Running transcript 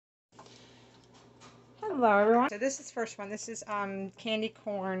Hello everyone. So this is the first one. This is candy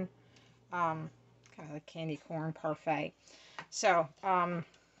corn, kind of like candy corn parfait. So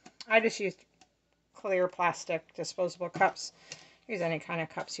I just used clear plastic disposable cups. Use any kind of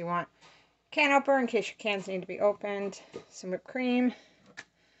cups you want. Can opener in case your cans need to be opened. Some whipped cream.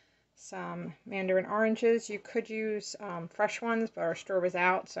 Some mandarin oranges. You could use fresh ones, but our store was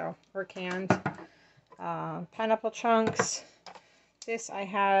out, so we're canned. Pineapple chunks. This I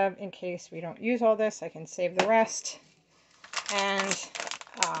have in case we don't use all this. I can save the rest. And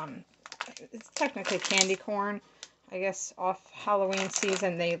it's technically candy corn. I guess off Halloween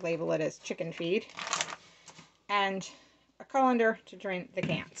season they label it as chicken feed. And a colander to drain the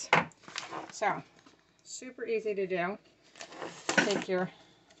cans. So, super easy to do. Take your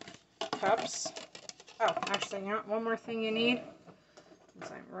cups. Oh, actually, you know, one more thing you need.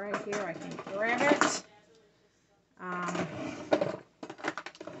 Since I'm right here, I can grab it.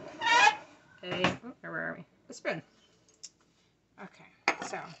 Where are we? A spoon. Okay,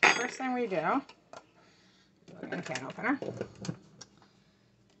 so first thing we do, plug in a can opener,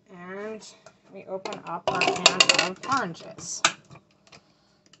 and we open up our can of oranges.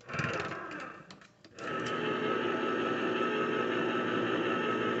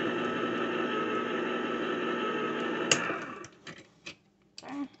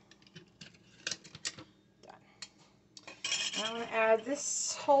 Okay, done. I'm going to add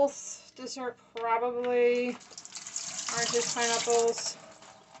this whole dessert, probably oranges, pineapples,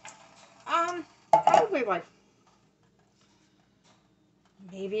 probably like,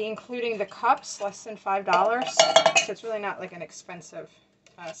 maybe including the cups, less than $5. So it's really not like an expensive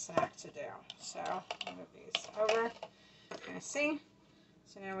snack to do. So I'll move these over. Kind of see.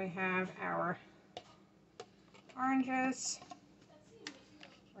 So now we have our oranges.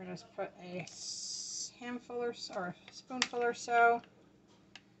 We're going to put a handful or spoonful or so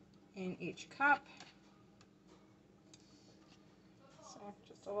in each cup. So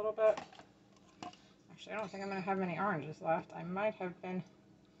just a little bit. Actually, I don't think I'm going to have many oranges left. I might have been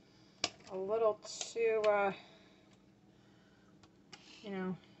a little too,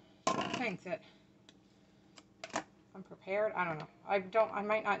 think that I'm prepared. I don't know. I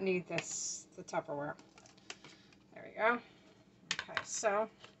might not need the Tupperware. There we go. Okay, so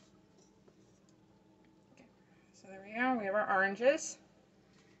there we go. We have our oranges.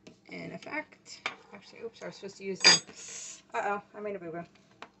 In effect, actually, oops, I was supposed to use the, I made a boo-boo. I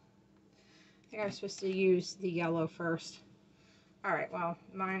think I was supposed to use the yellow first. Alright, well,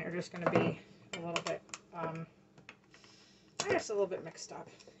 mine are just going to be a little bit, just a little bit mixed up.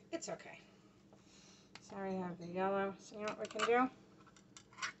 It's okay. So we have the yellow. So you know what we can do?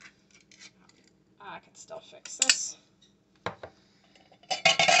 I can still fix this.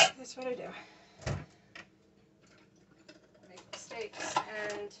 That's what I do. Make mistakes,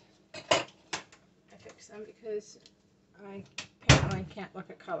 and I fix them because I apparently can't look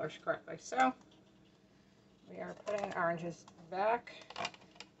at colors correctly. So we are putting oranges back.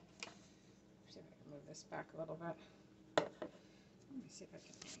 See if I can move this back a little bit. Let me see if I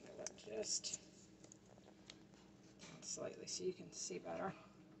can move it just slightly so you can see better.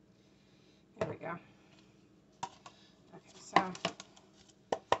 There we go. Okay, so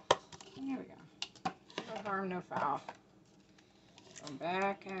there we go. No harm, no foul. Go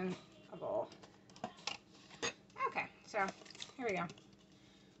back in a bowl. Okay, so here we go.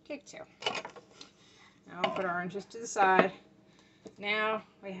 Take two. Now we'll put our oranges to the side. Now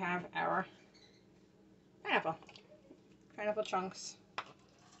we have our pineapple chunks.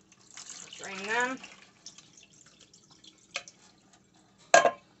 Drain them.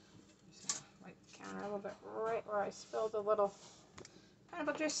 Just wipe the counter a little bit right where I spilled a little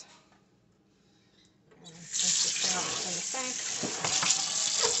pineapple juice. And let's just throw it in the sink.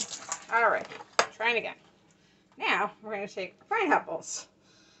 Alright, trying again. Now we're going to take our pineapples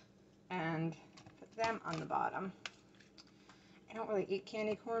and put them on the bottom. I don't really eat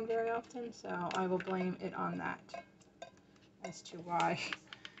candy corn very often, so I will blame it on that as to why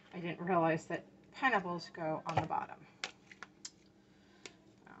I didn't realize that pineapples go on the bottom.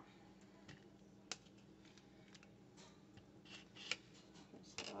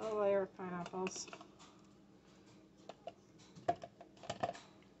 Just a little layer of pineapples.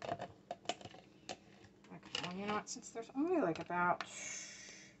 Okay, well, you know what, since there's only like about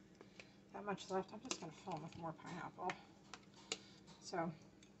that much left, I'm just going to fill them with more pineapple. So,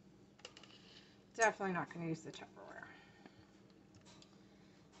 definitely not going to use the Tupperware.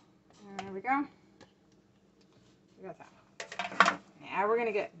 There we go. We got that. Now we're going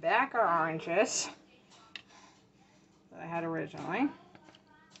to get back our oranges that I had originally.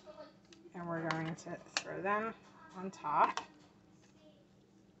 And we're going to throw them on top.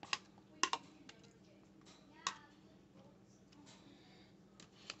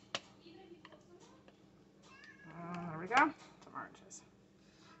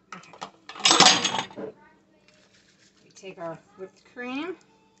 take our whipped cream.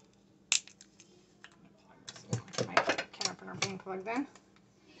 My can opener being plugged in.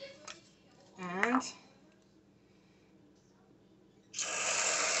 And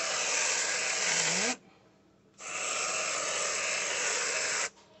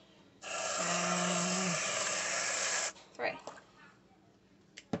three.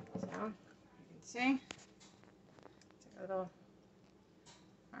 So you can see it's a little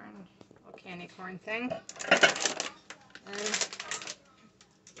candy corn thing. And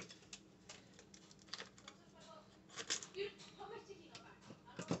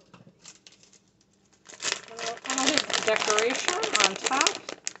a little decoration on top.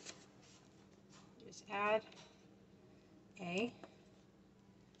 Just add a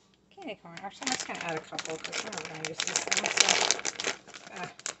candy corn. Actually, I'm just going to add a couple because I'm not going to use this thing. So I'm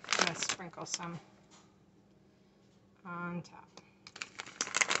going to sprinkle some on top.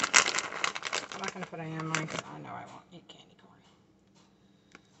 I'm not going to put any on mine because I know I won't eat candy corn.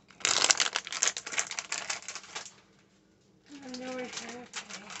 Okay. I know I have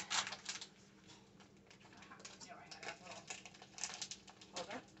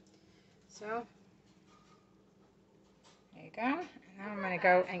so there you go. And now I'm going to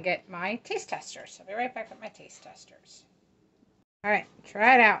go and get my taste testers. I'll be right back with my taste testers. All right,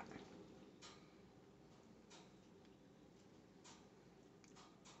 try it out.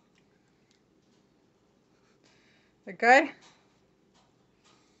 They're good?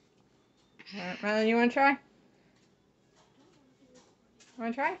 Melanie, you want to try? You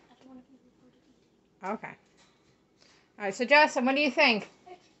want to try? Okay. All right, so Justin, what do you think?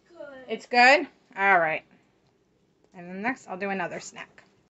 It's good. It's good? All right. And then next, I'll do another snack.